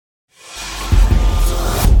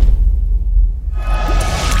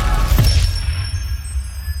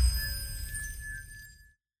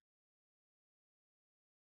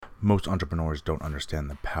Most entrepreneurs don't understand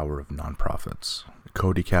the power of nonprofits.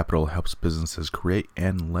 Cody Capital helps businesses create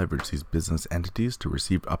and leverage these business entities to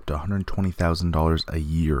receive up to $120,000 a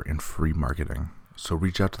year in free marketing. So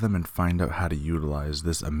reach out to them and find out how to utilize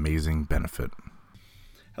this amazing benefit.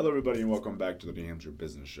 Hello everybody and welcome back to the New Hampshire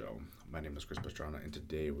Business Show. My name is Chris Pastrana and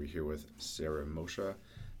today we're here with Sarah Moshe,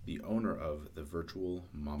 the owner of The Virtual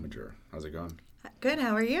Momager. How's it going? Good,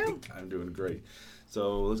 how are you? I'm doing great.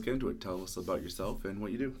 So let's get into it. Tell us about yourself and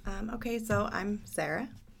what you do. Okay, so I'm Sarah.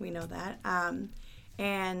 We know that.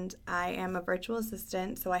 And I am a virtual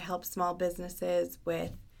assistant, so I help small businesses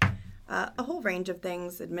with a whole range of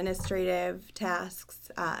things, administrative tasks,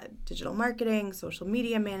 digital marketing, social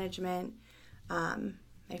media management.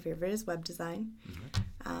 My favorite is web design,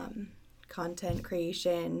 content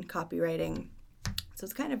creation, copywriting. So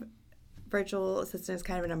it's kind of, virtual assistant is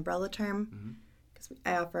kind of an umbrella term because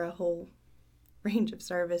I offer a whole range of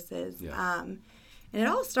services. Yeah. And it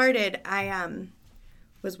all started, I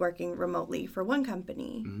was working remotely for one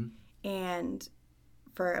company, and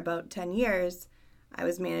for about 10 years, I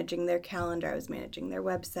was managing their calendar, I was managing their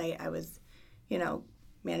website, I was,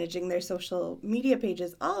 managing their social media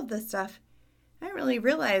pages, all of this stuff. I didn't really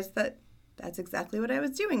realize that that's exactly what I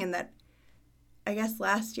was doing, and that I guess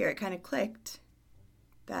last year it kind of clicked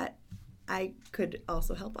that I could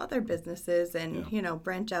also help other businesses and,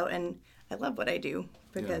 branch out. And I love what I do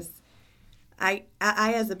because I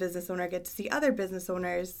as a business owner, get to see other business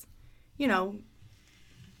owners,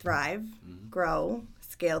 thrive, grow,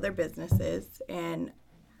 scale their businesses. And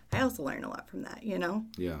I also learn a lot from that,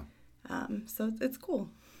 Yeah. So it's cool.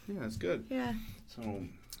 Yeah, it's good. Yeah. So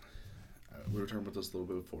we were talking about this a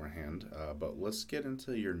little bit beforehand, but let's get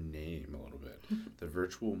into your name a little bit. The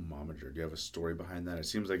Virtual Momager. Do you have a story behind that? It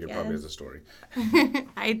seems like it probably has a story.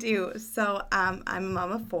 I do. So I'm a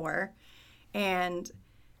mom of 4, and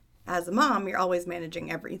as a mom, you're always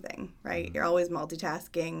managing everything, right? You're always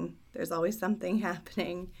multitasking. There's always something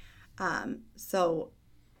happening. So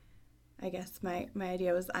I guess my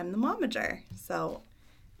idea was I'm the momager. So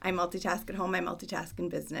I multitask at home, I multitask in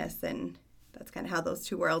business, and that's kind of how those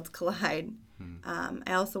two worlds collide.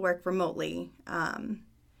 I also work remotely,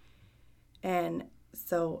 and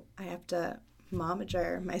so I have to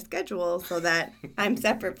momager my schedule so that I'm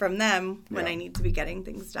separate from them when I need to be getting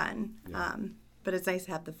things done. Yeah. But it's nice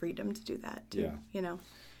to have the freedom to do that too, Yeah.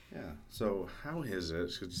 So how is it,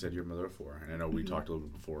 because you said you're a mother of 4, and I know we talked a little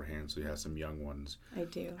bit beforehand, so you have some young ones. I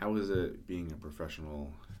do. How is it being a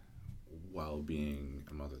professional while being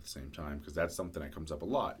a mother at the same time? Because that's something that comes up a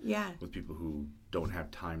lot with people who don't have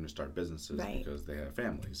time to start businesses because they have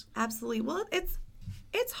families. Absolutely. Well,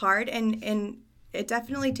 it's hard, and it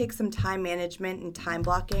definitely takes some time management and time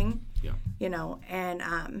blocking. Yeah.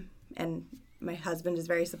 And my husband is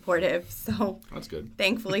very supportive, so that's good.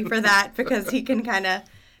 Thankfully for that, because he can kind of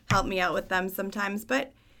help me out with them sometimes.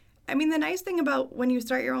 But I mean, the nice thing about when you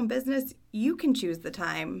start your own business, you can choose the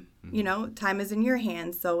time. Time is in your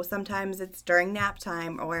hands. So sometimes it's during nap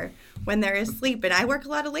time or when there is sleep. And I work a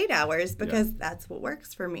lot of late hours because that's what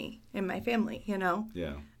works for me and my family,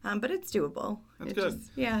 Yeah. But it's doable. That's good.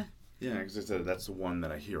 Yeah, because I said that's the one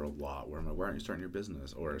that I hear a lot. Where I'm like, why aren't you starting your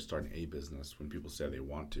business or starting a business when people say they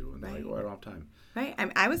want to? And they're like, oh, I don't have time. Right.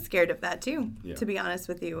 I was scared of that too, to be honest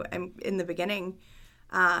with you. In the beginning.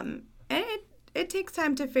 And it takes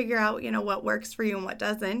time to figure out, what works for you and what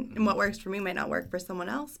doesn't. And what works for me might not work for someone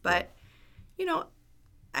else. But,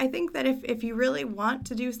 I think that if you really want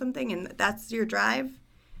to do something and that's your drive,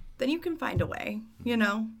 then you can find a way,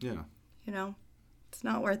 Yeah. It's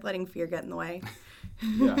not worth letting fear get in the way.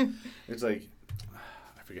 Yeah. It's like,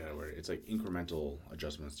 I forget how to word it. It's like incremental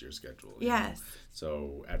adjustments to your schedule. Yes.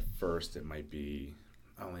 So at first it might be,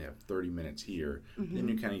 I only have 30 minutes here. Then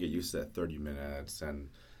you kind of get used to that 30 minutes and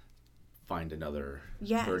find another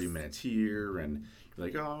 30 minutes here, and you're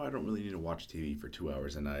like, oh, I don't really need to watch TV for 2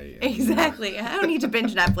 hours a night. Exactly. I don't need to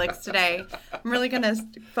binge Netflix today. I'm really going to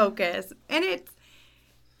focus. And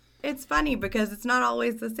it's funny because it's not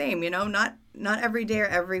always the same, not every day or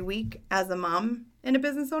every week as a mom and a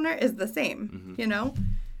business owner is the same,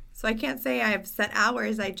 So I can't say I have set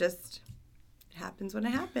hours. It happens when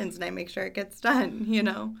it happens, and I make sure it gets done,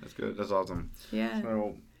 That's good. That's awesome. Yeah.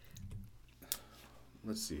 So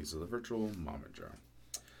let's see. So the Virtual Momager.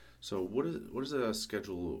 So what does a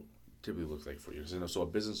schedule typically look like for you? So a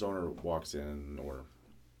business owner walks in or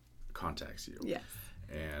contacts you. Yes.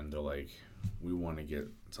 And they're like, we want to get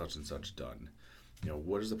such and such done.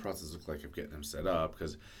 What does the process look like of getting them set up?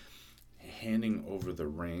 Because handing over the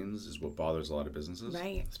reins is what bothers a lot of businesses,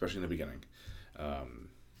 right? Especially in the beginning.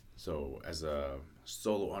 So as a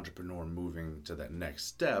solo entrepreneur moving to that next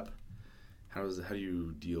step, How do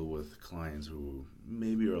you deal with clients who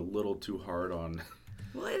maybe are a little too hard on?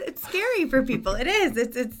 Well, it's scary for people. It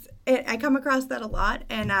is. I come across that a lot,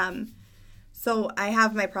 and so I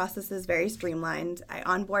have my processes very streamlined. I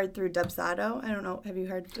onboard through Dubsado. I don't know. Have you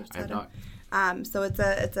heard of Dubsado? I have not. So it's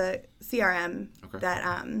a CRM that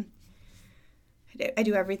I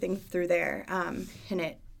do everything through there, and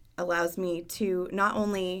it allows me to not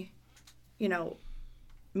only,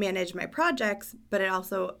 manage my projects, but it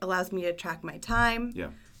also allows me to track my time.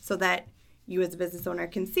 Yeah. So that you as a business owner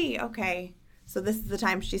can see, okay, so this is the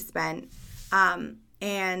time she spent,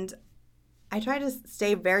 and I try to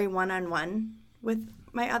stay very one-on-one with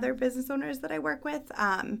my other business owners that I work with.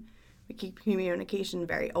 We keep communication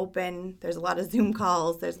very open. There's a lot of Zoom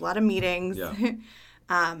calls. There's a lot of meetings.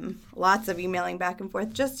 Yeah. Lots of emailing back and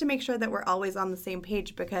forth just to make sure that we're always on the same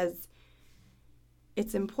page, because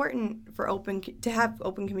it's important for to have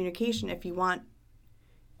open communication.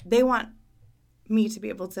 They want me to be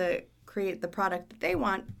able to create the product that they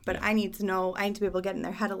want, but I need to be able to get in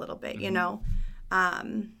their head a little bit,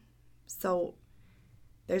 So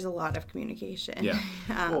there's a lot of communication. Yeah.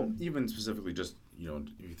 Well, even specifically just,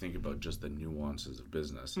 if you think about just the nuances of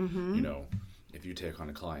business, if you take on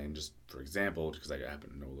a client, just for example, because I happen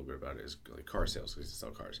to know a little bit about it, is like car sales, because you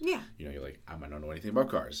sell cars. Yeah. You're like, I might not know anything about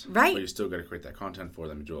cars. Right. But you still got to create that content for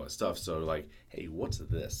them and do all that stuff. So like, hey, what's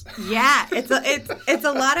this? Yeah. It's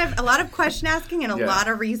a lot of question asking and a lot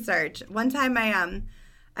of research. One time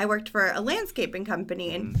I worked for a landscaping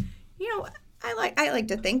company, and I like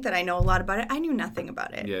to think that I know a lot about it. I knew nothing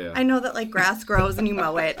about it. Yeah. I know that like grass grows and you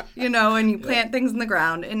mow it, and you plant things in the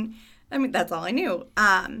ground, and I mean that's all I knew.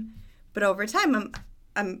 But over time,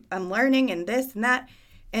 I'm learning and this and that,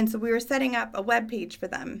 and so we were setting up a web page for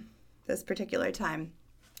them this particular time,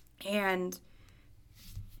 and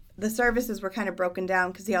the services were kind of broken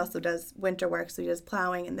down because he also does winter work, so he does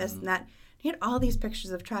plowing and this and that. He had all these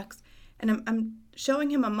pictures of trucks, and I'm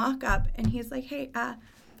showing him a mock-up, and he's like, "Hey,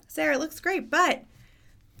 Sarah, it looks great, but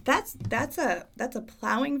that's a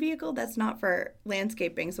plowing vehicle. That's not for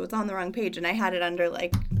landscaping, so it's on the wrong page." And I had it under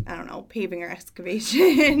like, I don't know, paving or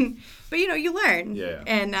excavation. But you learn. Yeah.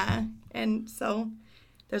 And so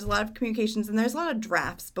there's a lot of communications, and there's a lot of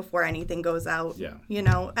drafts before anything goes out. Yeah.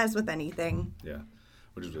 As with anything. Yeah.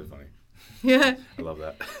 Which is really funny. Yeah. I love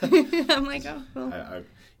that. I'm like, oh, well. I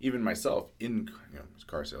even myself in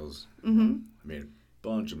car sales, I made a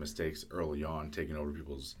bunch of mistakes early on taking over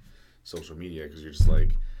people's social media, because you're just like,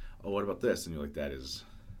 oh, what about this? And you're like, that is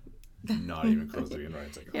not even close to being right.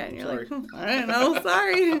 It's like, oh, and you're sorry. like, I don't know,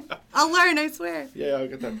 sorry. I'll learn, I swear. Yeah, I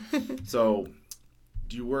get that. So,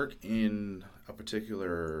 do you work in a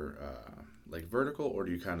particular like vertical, or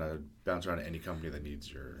do you kind of bounce around to any company that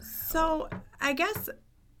needs your help? So, I guess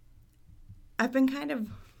I've been kind of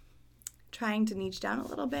trying to niche down a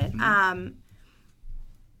little bit.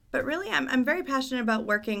 But really, I'm very passionate about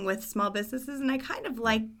working with small businesses, and I kind of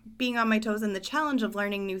like being on my toes and the challenge of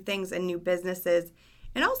learning new things and new businesses,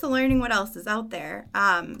 and also learning what else is out there. So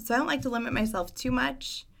I don't like to limit myself too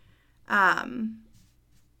much. But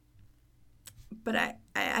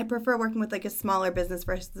I prefer working with like a smaller business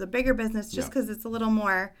versus a bigger business, just because it's a little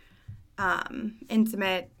more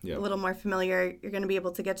intimate, a little more familiar. You're going to be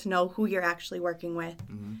able to get to know who you're actually working with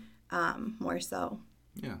more so.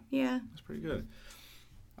 Yeah. Yeah. That's pretty good.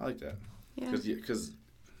 I like that. Yeah. Because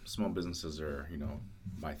small businesses are,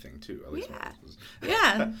 my thing too. At least small businesses.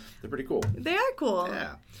 Yeah. They're pretty cool. They are cool.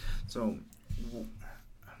 Yeah. So,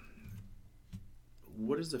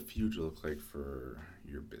 what does the future look like for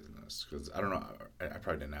your business? Because I don't know. I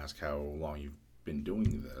probably didn't ask how long you've been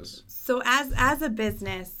doing this. So as a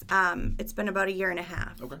business, it's been about 1.5 years.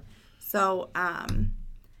 Okay. So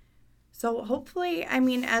so hopefully,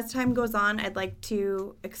 as time goes on, I'd like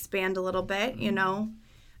to expand a little bit.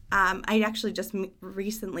 I actually just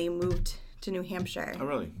recently moved to New Hampshire. Oh,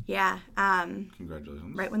 really? Yeah.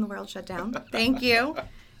 Congratulations. Right when the world shut down. Thank you.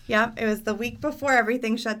 Yep. It was the week before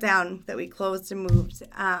everything shut down that we closed and moved.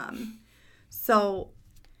 So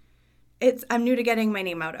I'm new to getting my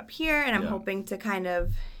name out up here, and I'm hoping to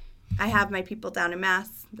I have my people down in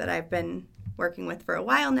Mass that I've been working with for a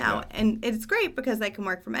while now, and it's great because I can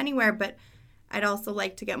work from anywhere, but I'd also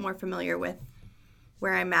like to get more familiar with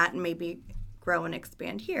where I'm at and maybe grow and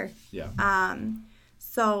expand here. Yeah.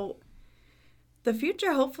 So the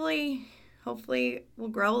future hopefully will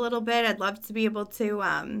grow a little bit. I'd love to be able to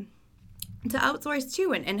outsource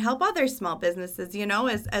too and help other small businesses.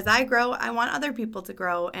 As I grow, I want other people to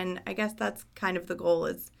grow, and I guess that's kind of the goal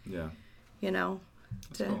is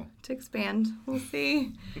to expand. We'll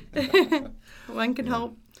see. One can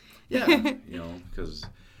hope. Yeah, because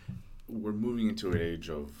we're moving into an age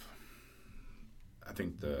of, I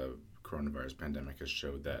think the coronavirus pandemic has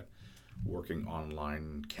showed that working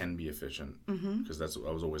online can be efficient, because that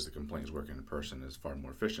was always the complaint, is working in person is far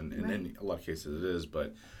more efficient. And in a lot of cases it is,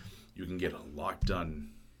 but you can get a lot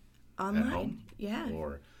done online, at home, yeah,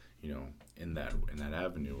 or in that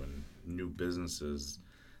avenue. And new businesses,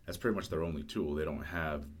 that's pretty much their only tool. They don't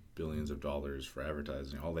have billions of dollars for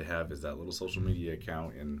advertising. All they have is that little social media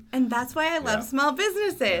account, and that's why I love small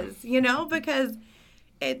businesses, because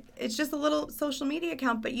it's just a little social media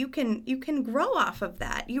account, but you can grow off of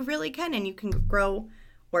that. You really can, and you can grow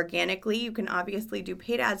organically. You can obviously do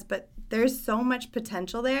paid ads, but there's so much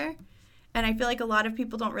potential there. And I feel like a lot of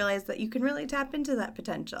people don't realize that you can really tap into that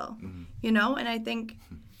potential, and I think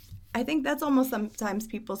that's almost sometimes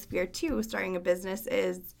people's fear too, starting a business,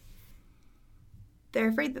 is they're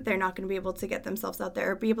afraid that they're not going to be able to get themselves out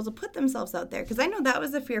there or be able to put themselves out there. Because I know that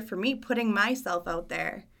was a fear for me, putting myself out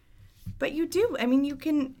there. But you do. I mean,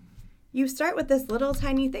 you start with this little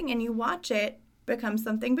tiny thing and you watch it become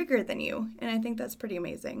something bigger than you. And I think that's pretty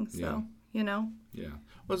amazing. So, Yeah.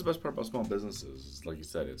 What's the best part about small businesses is, like you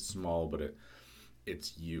said, it's small, but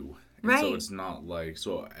it's you. And right. So it's not like,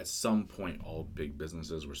 so at some point, all big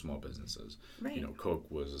businesses were small businesses. Right. Coke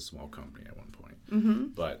was a small company at one point. Mm-hmm.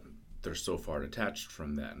 But they're so far detached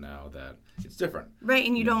from that now that it's different. Right,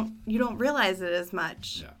 and you don't realize it as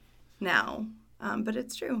much now. But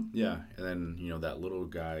it's true. Yeah, and then, that little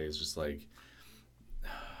guy is just like,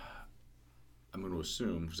 I'm going to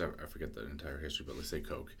assume, because I forget the entire history, but let's say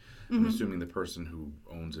Coke. I'm assuming the person who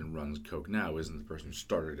owns and runs Coke now isn't the person who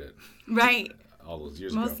started it. Right. all those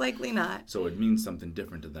years ago. Most likely not. So it means something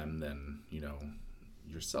different to them than,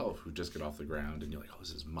 yourself, who just get off the ground and you're like, oh,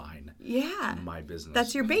 this is mine. Yeah. My business.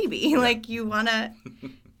 That's your baby. Yeah. Like you wanna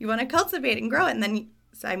cultivate and grow it, and then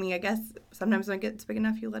I guess sometimes when it gets big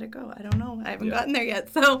enough, you let it go. I don't know. I haven't gotten there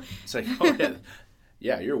yet. So it's like, oh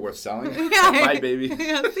yeah, you're worth selling. Bye, baby.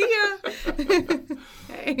 Yeah, see ya.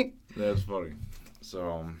 Hey. That's funny. So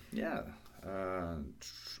I'm trying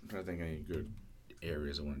to think of any good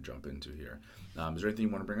areas I want to jump into here. Is there anything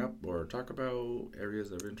you want to bring up or talk about,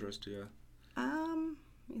 areas of interest to you?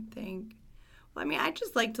 Let me think. Well, I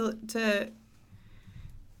just like to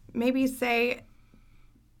maybe say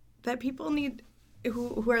that people need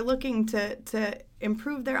who are looking to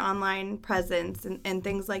improve their online presence and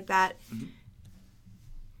things like that. Mm-hmm.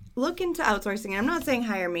 Look into outsourcing. And I'm not saying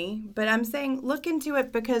hire me, but I'm saying look into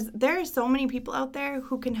it, because there are so many people out there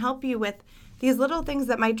who can help you with these little things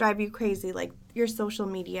that might drive you crazy, like your social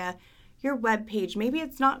media, your web page. Maybe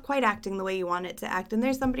it's not quite acting the way you want it to act, and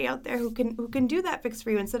there's somebody out there who can do that fix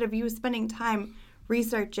for you instead of you spending time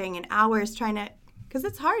researching and hours trying to, because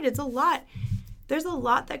it's hard. It's a lot. There's a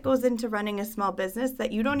lot that goes into running a small business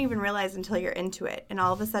that you don't even realize until you're into it. And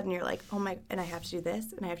all of a sudden you're like, oh my, and I have to do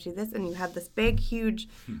this, and I have to do this. And you have this big, huge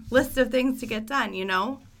list of things to get done,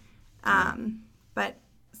 But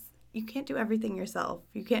you can't do everything yourself.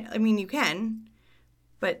 You can't, you can,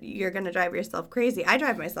 but you're going to drive yourself crazy. I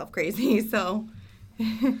drive myself crazy, so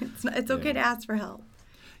it's okay to ask for help.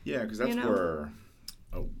 Yeah, because that's where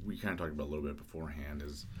we kind of talked about a little bit beforehand,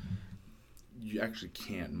 is you actually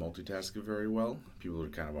can't multitask it very well. People who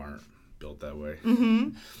kind of aren't built that way. Mm-hmm.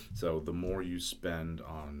 So the more you spend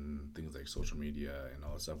on things like social media and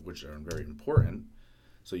all that stuff, which are very important,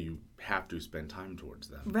 so you have to spend time towards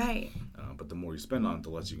them. Right. But the more you spend on it,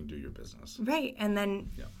 the less you can do your business. Right. And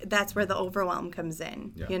then that's where the overwhelm comes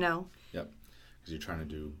in, Yep. Because you're trying to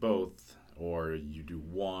do both, or you do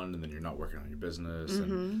one and then you're not working on your business.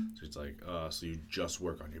 Mm-hmm. And so it's like, so you just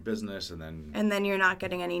work on your business and then you're not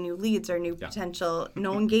getting any new leads or new potential,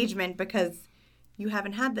 no engagement, because you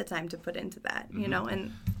haven't had the time to put into that,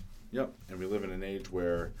 and. Yep. And we live in an age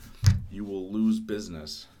where you will lose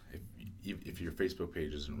business if your Facebook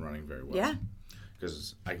page isn't running very well. Yeah.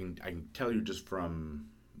 Because I can tell you just from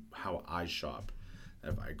how I shop,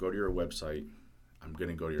 if I go to your website, I'm going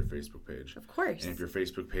to go to your Facebook page. Of course. And if your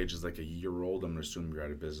Facebook page is like a year old, I'm going to assume you're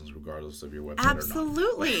out of business regardless of your website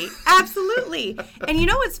Absolutely. Or not. Absolutely. And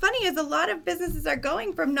what's funny is a lot of businesses are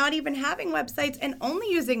going from not even having websites and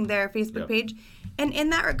only using their Facebook page. And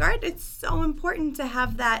in that regard, it's so important to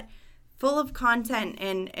have that full of content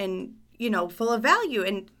and full of value,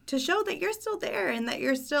 and to show that you're still there and that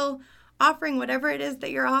you're still offering whatever it is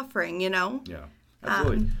that you're offering, Yeah,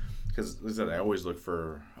 absolutely. Because as I said, I always look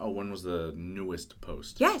for, when was the newest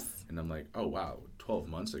post? Yes. And I'm like, oh, wow, 12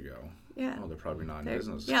 months ago. Yeah. Oh, they're probably not in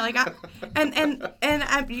business. Yeah,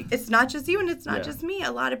 it's not just you and it's not just me.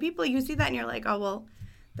 A lot of people, you see that and you're like, oh, well,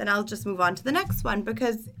 then I'll just move on to the next one,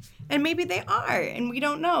 and maybe they are, and we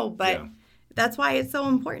don't know, but that's why it's so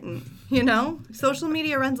important, Social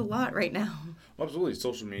media runs a lot right now. Well, absolutely.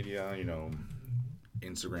 Social media,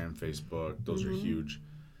 Instagram, Facebook, those are huge.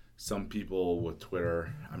 some people with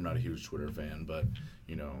Twitter, I'm not a huge Twitter fan, but,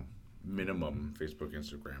 minimum Facebook,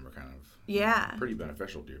 Instagram are kind of pretty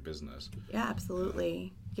beneficial to your business. Yeah,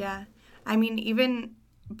 absolutely. Yeah. I mean, even,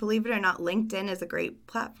 believe it or not, LinkedIn is a great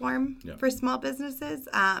platform for small businesses.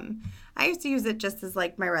 I used to use it just as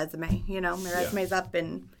like my resume. My resume's up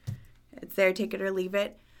and it's there, take it or leave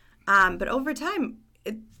it. But over time,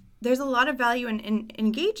 there's a lot of value in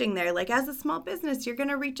engaging there. Like as a small business, you're going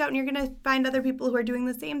to reach out and you're going to find other people who are doing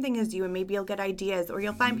the same thing as you, and maybe you'll get ideas, or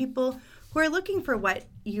you'll find people who are looking for what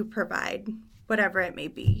you provide, whatever it may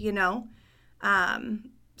be,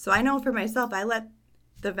 So I know for myself, I let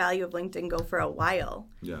the value of LinkedIn go for a while.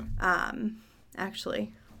 Yeah.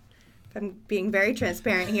 Actually, if I'm being very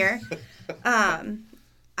transparent here,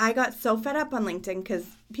 I got so fed up on LinkedIn because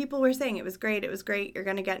people were saying it was great. You're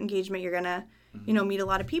going to get engagement. You're going to, meet a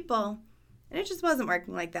lot of people. And it just wasn't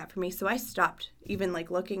working like that for me. So I stopped even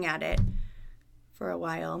looking at it for a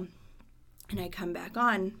while. And I come back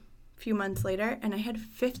on a few months later and I had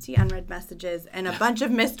 50 unread messages and a bunch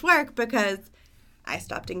of missed work because I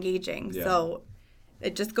stopped engaging. Yeah. So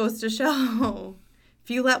it just goes to show if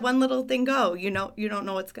you let one little thing go, you don't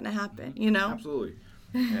know what's going to happen, Absolutely.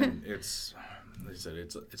 And it's, like I said,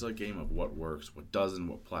 it's a game of what works, what doesn't,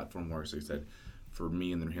 what platform works. Like I said, for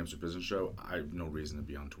me in the New Hampshire Business Show, I have no reason to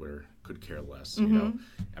be on Twitter. Could care less. I'm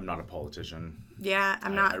not a politician. Yeah,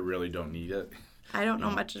 I'm not. I really don't need it. I don't know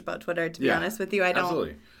much about Twitter, to be honest with you. I don't.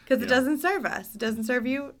 Absolutely. Because it doesn't serve us. It doesn't serve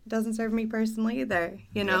you. It doesn't serve me personally either,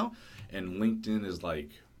 know? And LinkedIn is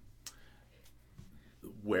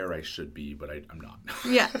where I should be, but I'm not.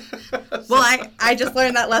 Yeah. Well, I just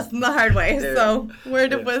learned that lesson the hard way, so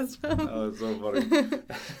word of wisdom. Oh, it's so funny.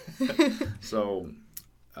 So,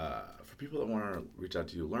 for people that want to reach out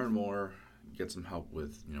to you, learn more, get some help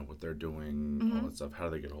with, what they're doing, all that stuff, how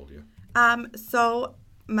do they get a hold of you? So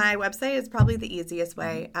my website is probably the easiest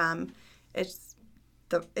way. It's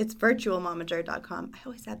virtualmomager.com. I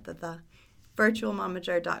always said the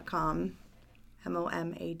virtualmomager.com,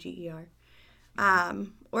 MOMAGER.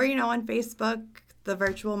 Or, on Facebook, The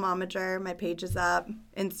Virtual Momager, my page is up.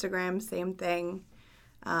 Instagram, same thing.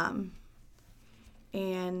 And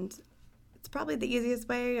it's probably the easiest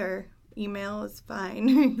way, or email is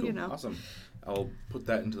fine, Cool. Awesome. I'll put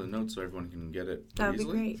that into the notes so everyone can get it That would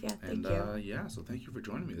easily. be great. Yeah, thank you. So thank you for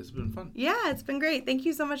joining me. This has been fun. Yeah, it's been great. Thank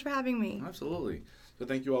you so much for having me. Absolutely. So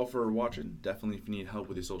thank you all for watching. Definitely, if you need help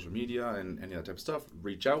with your social media and any of that type of stuff,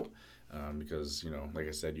 reach out. Because, like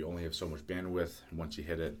I said, you only have so much bandwidth. Once you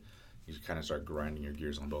hit it, you kind of start grinding your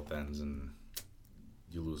gears on both ends, and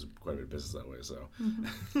you lose quite a bit of business that way. So,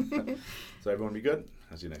 so everyone be good.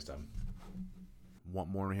 I'll see you next time. Want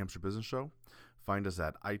more New Hampshire Business Show? Find us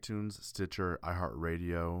at iTunes, Stitcher,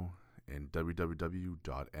 iHeartRadio, and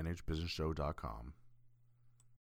www.nhbusinessshow.com.